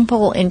pretty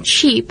simple and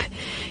cheap.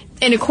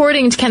 And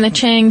according to Kenneth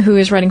Chang, who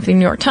is writing for the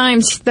New York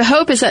Times, the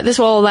hope is that this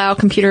will allow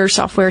computer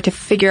software to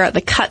figure out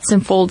the cuts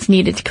and folds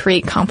needed to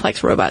create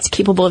complex robots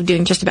capable of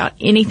doing just about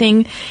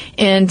anything.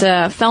 And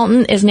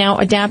Felton is now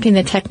adapting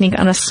the technique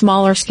on a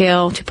smaller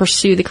scale to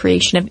pursue the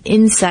creation of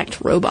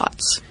insect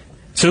robots.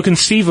 So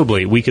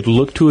conceivably, we could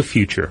look to a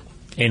future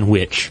in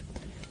which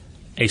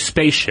a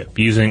spaceship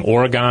using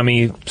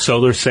origami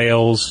solar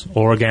sails,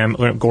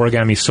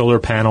 origami solar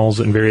panels,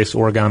 and various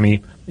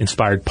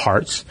origami-inspired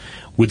parts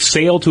would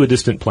sail to a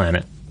distant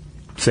planet,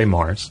 say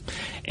Mars,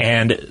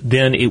 and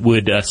then it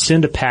would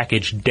send a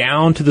package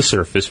down to the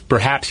surface,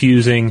 perhaps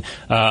using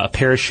a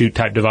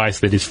parachute-type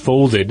device that is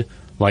folded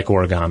like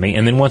origami,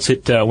 and then once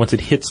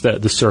it hits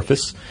the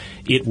surface,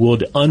 it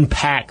would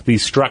unpack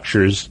these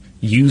structures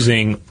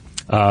using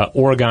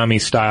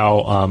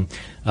origami-style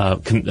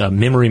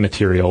memory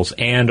materials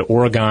and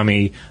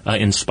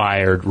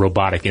origami-inspired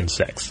robotic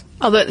insects.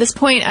 Although at this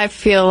point, I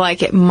feel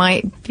like it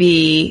might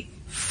be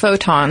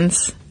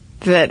photons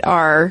that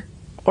are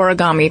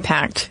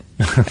origami-packed.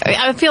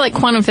 I feel like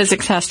quantum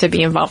physics has to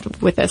be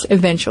involved with this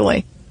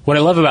eventually. What I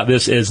love about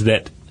this is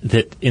that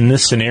in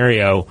this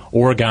scenario,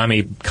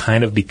 origami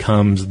kind of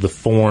becomes the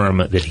form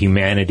that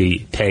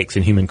humanity takes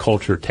and human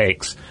culture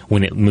takes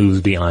when it moves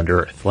beyond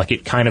Earth. Like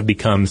it kind of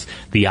becomes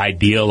the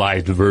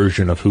idealized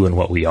version of who and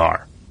what we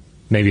are.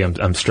 Maybe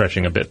I'm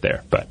stretching a bit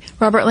there, but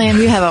Robert Lamb,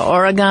 you have an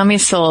origami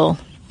soul,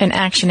 an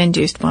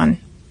action-induced one.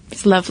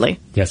 It's lovely.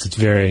 Yes, it's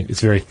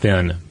very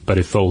thin, but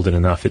if folded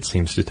enough, it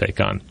seems to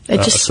take on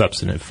a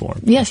substantive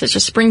form. Yes, it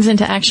just springs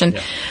into action.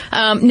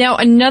 Yeah. Now,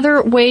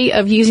 another way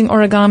of using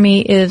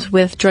origami is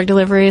with drug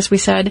delivery, as we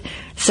said.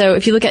 So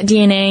if you look at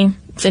DNA,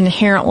 it's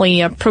inherently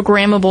a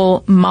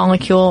programmable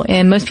molecule,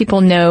 and most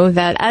people know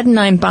that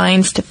adenine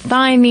binds to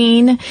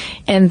thymine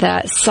and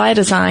that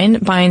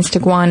cytosine binds to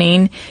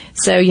guanine.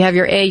 So you have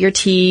your A, your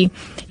T,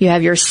 you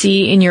have your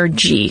C, and your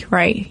G,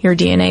 right? Your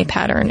DNA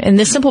pattern. And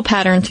this simple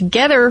pattern,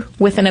 together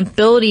with an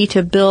ability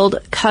to build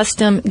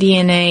custom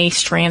DNA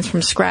strands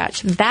from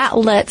scratch, that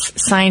lets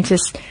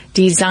scientists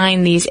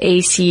design these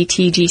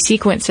ACTG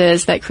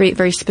sequences that create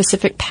very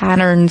specific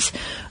patterns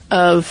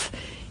of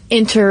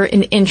inter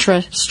and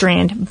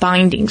intra-strand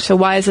binding. So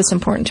why is this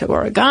important to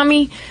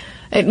origami?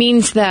 It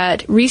means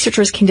that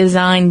researchers can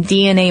design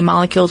DNA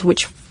molecules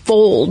which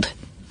fold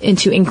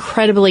into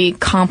incredibly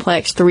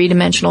complex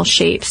three-dimensional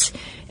shapes.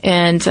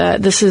 And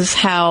this is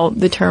how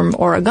the term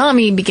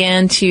origami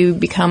began to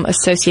become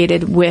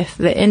associated with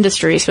the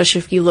industry, especially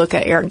if you look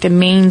at Eric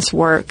Demaine's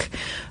work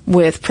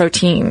with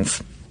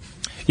proteins.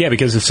 Yeah,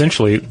 because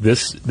essentially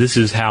this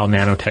is how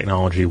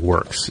nanotechnology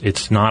works.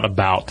 It's not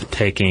about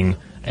taking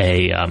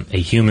a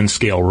human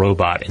scale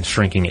robot and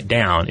shrinking it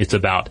down. It's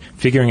about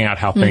figuring out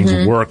how things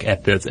work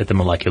at the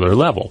molecular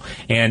level.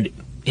 And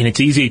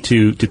it's easy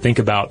to think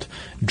about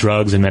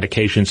drugs and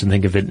medications and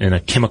think of it in a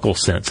chemical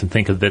sense and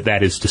think of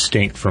that is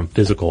distinct from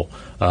physical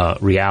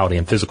reality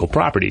and physical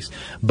properties.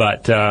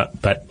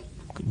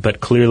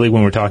 But clearly,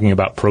 when we're talking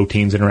about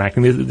proteins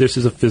interacting, this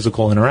is a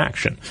physical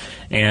interaction,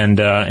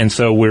 and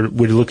so we're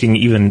looking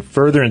even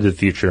further into the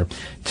future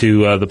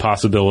to the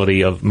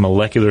possibility of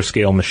molecular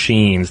scale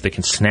machines that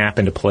can snap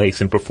into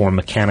place and perform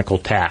mechanical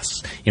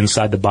tasks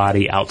inside the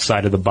body,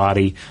 outside of the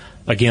body.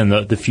 Again,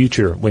 the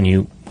future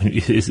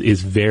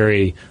is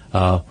very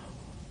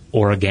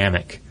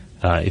origamic.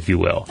 If you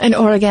will. An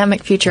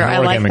origamic future. I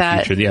like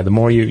that. Future. Yeah, the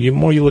more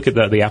you look at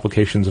the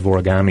applications of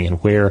origami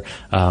and where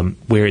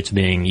it's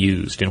being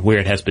used and where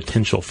it has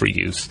potential for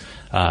use,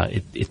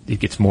 it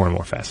gets more and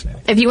more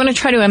fascinating. If you want to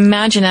try to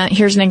imagine that,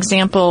 here's an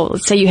example.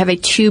 Let's say you have a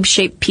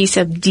tube-shaped piece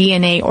of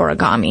DNA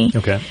origami.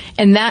 Okay.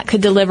 And that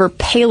could deliver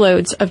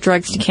payloads of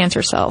drugs to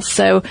cancer cells.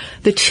 So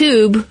the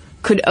tube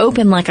could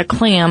open like a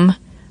clam,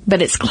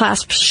 but it's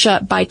clasped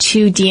shut by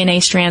two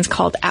DNA strands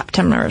called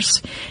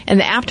aptamers. And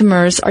the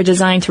aptamers are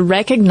designed to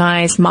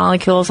recognize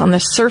molecules on the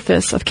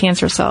surface of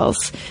cancer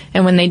cells.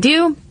 And when they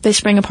do, they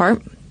spring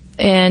apart,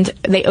 and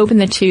they open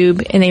the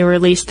tube, and they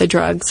release the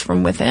drugs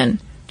from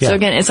within. Yeah. So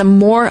again, it's a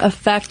more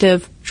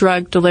effective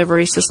drug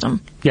delivery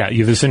system. Yeah,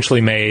 you've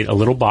essentially made a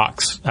little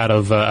box out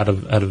of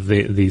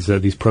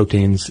these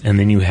proteins, and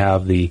then you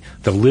have the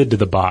lid to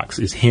the box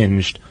is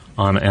hinged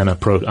on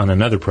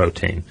another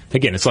protein.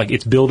 Again,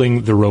 it's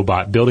building the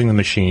robot, building the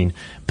machine,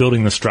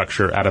 building the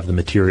structure out of the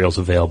materials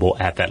available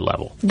at that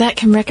level. That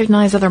can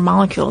recognize other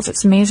molecules.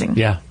 It's amazing.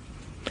 Yeah.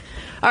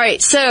 All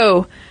right,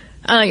 so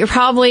you're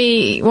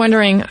probably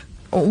wondering,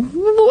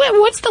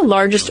 what's the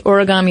largest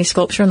origami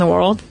sculpture in the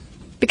world?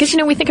 Because,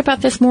 we think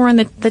about this more on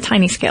the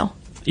tiny scale.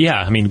 Yeah,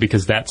 I mean,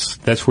 because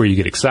that's where you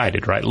get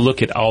excited, right?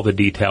 Look at all the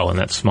detail in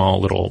that small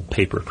little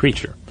paper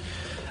creature.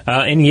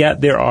 And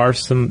yet there are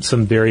some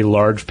very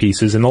large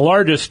pieces. And the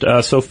largest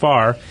so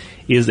far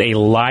is a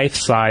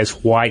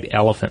life-size white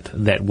elephant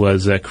that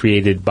was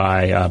created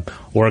by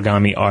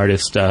origami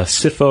artist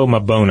Sifo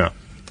Mabona.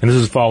 And this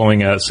is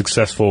following a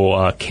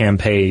successful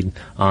campaign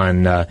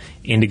on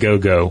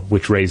Indiegogo,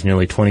 which raised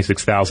nearly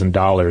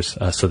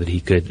 $26,000 so that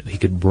he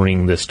could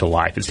bring this to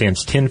life. It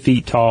stands 10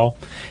 feet tall,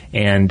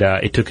 and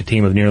it took a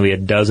team of nearly a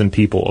dozen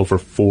people over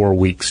 4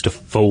 weeks to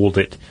fold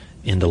it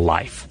into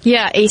life.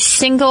 Yeah, a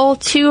single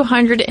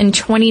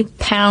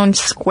 220-pound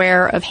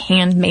square of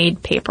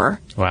handmade paper.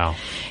 Wow.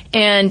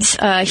 And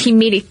he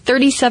made a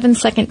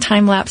 37-second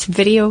time-lapse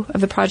video of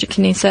the project,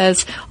 and he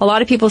says, a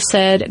lot of people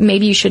said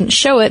maybe you shouldn't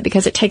show it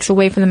because it takes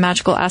away from the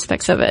magical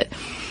aspects of it.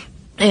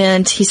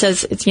 And he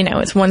says,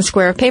 it's one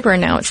square of paper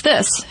and now it's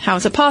this. How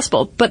is it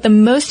possible? But the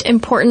most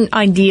important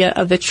idea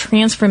of the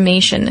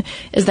transformation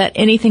is that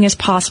anything is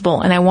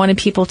possible, and I wanted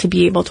people to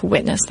be able to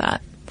witness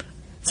that.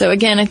 So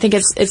again, I think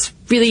it's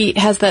really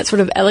has that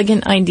sort of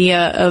elegant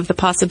idea of the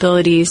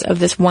possibilities of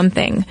this one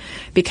thing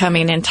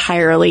becoming an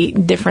entirely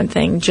different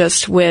thing,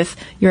 just with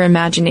your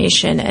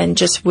imagination and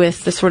just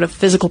with the sort of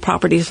physical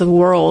properties of the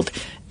world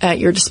at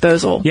your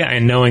disposal. Yeah,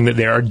 and knowing that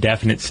there are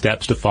definite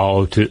steps to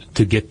follow to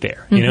get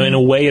there. In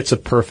a way, it's a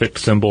perfect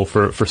symbol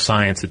for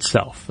science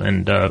itself.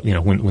 And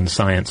when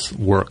science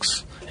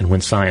works and when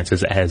science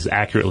has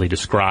accurately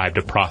described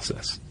a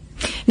process.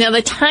 Now,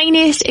 the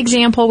tiniest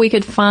example we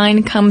could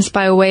find comes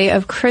by way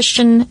of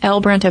Christian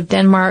Elbrandt of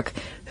Denmark,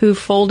 who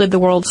folded the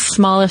world's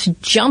smallest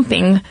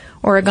jumping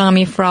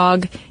origami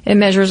frog. It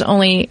measures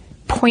only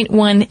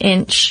 0.1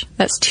 inch.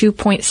 That's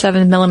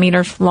 2.7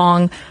 millimeters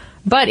long.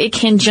 But it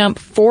can jump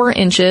 4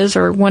 inches,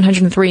 or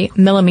 103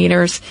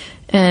 millimeters.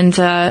 And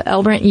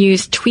Elbrandt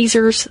used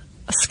tweezers,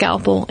 a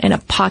scalpel, and a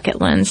pocket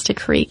lens to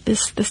create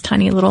this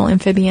tiny little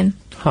amphibian.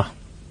 Huh.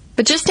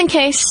 But just in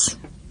case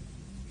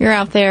you're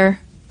out there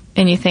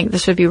and you think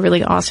this would be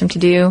really awesome to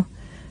do,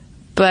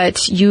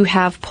 but you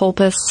have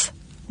pulpus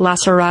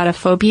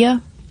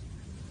laceratophobia,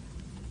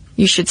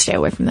 you should stay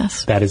away from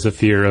this. That is a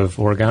fear of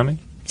origami?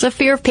 It's a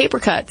fear of paper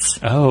cuts.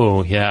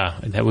 Oh, yeah.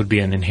 That would be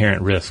an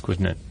inherent risk,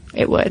 wouldn't it?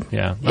 It would.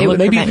 Yeah. It would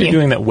maybe if prevent you're you.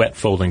 doing that wet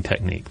folding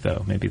technique,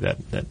 though, maybe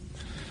that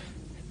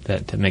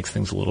makes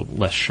things a little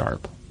less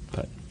sharp.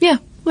 But Yeah,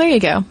 there you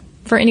go.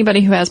 For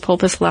anybody who has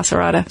pulpus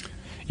lacerata.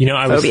 you know,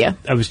 I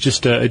was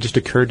just it just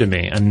occurred to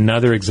me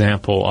another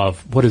example of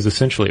what is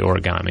essentially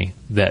origami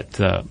that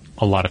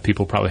a lot of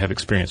people probably have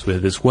experience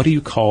with is, what do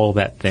you call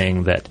that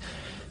thing that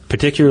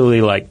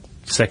particularly like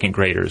second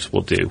graders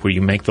will do, where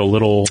you make the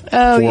little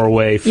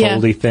four-way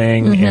foldy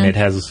thing, and it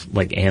has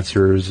like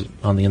answers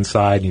on the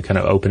inside, and you kind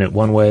of open it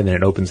one way, and then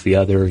it opens the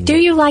other. Do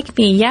you like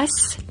me? Yes,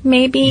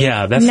 maybe.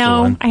 Yeah, that's the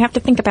one. No, I have to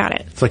think about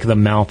it. It's like the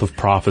mouth of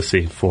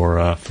prophecy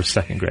for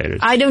second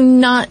graders. I don't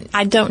know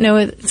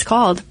what it's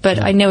called,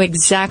 but I know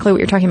exactly what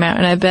you're talking about,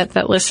 and I bet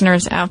that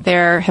listeners out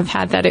there have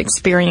had that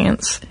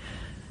experience.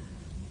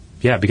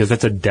 Yeah, because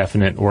that's a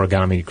definite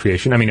origami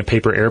creation. I mean, a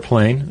paper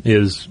airplane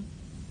is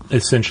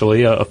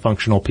essentially a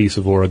functional piece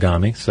of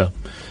origami. So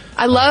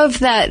I love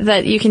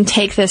that you can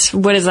take this,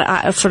 what is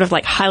a sort of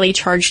like highly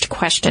charged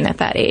question at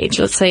that age.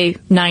 Let's say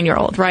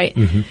 9-year-old, right?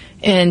 Mm-hmm.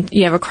 And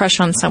you have a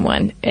crush on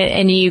someone,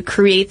 and you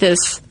create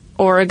this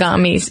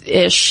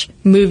origami-ish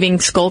moving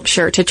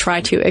sculpture to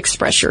try to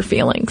express your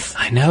feelings.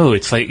 I know,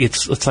 it's like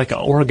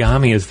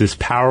origami is this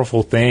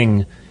powerful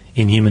thing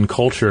in human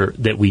culture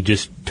that we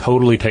just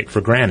totally take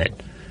for granted,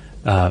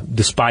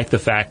 despite the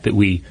fact that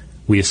we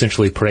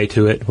essentially pray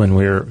to it when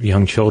we're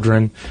young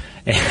children,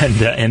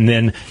 and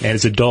then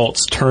as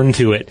adults turn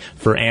to it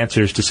for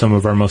answers to some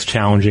of our most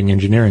challenging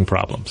engineering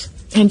problems.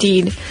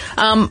 Indeed.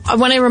 I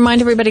want to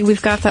remind everybody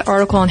we've got that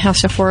article on How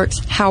Stuff Works,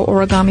 How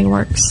Origami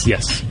Works.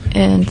 Yes.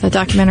 And the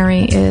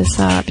documentary is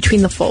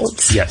Between the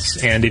Folds.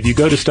 Yes. And if you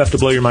go to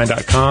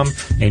stufftoblowyourmind.com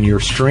and you're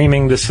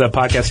streaming this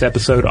podcast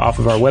episode off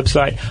of our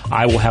website,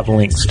 I will have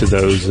links to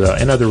those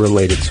and other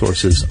related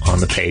sources on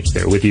the page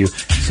there with you,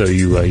 so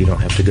you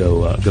don't have to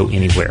go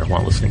anywhere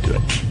while listening to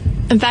it.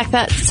 In fact,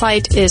 that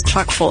site is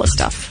chock full of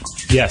stuff.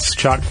 Yes,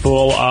 chock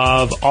full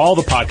of all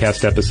the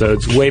podcast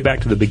episodes way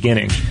back to the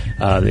beginning,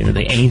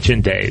 the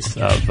ancient days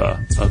of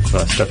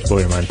Stuff to Blow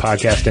Your Mind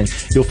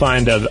podcasting. You'll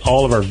find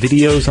all of our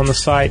videos on the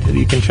site.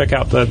 You can check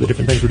out the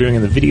different things we're doing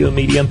in the video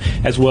medium,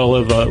 as well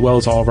as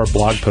all of our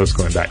blog posts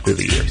going back through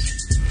the years.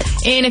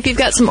 And if you've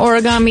got some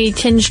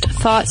origami-tinged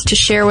thoughts to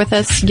share with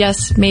us,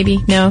 yes, maybe,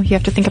 no, you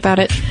have to think about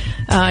it,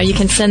 you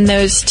can send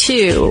those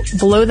to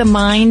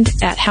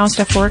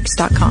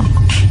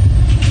blowthemind@howstuffworks.com.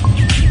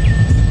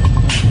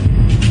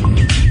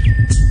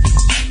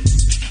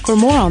 For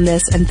more on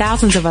this and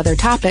thousands of other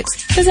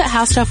topics, visit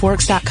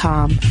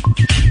howstuffworks.com.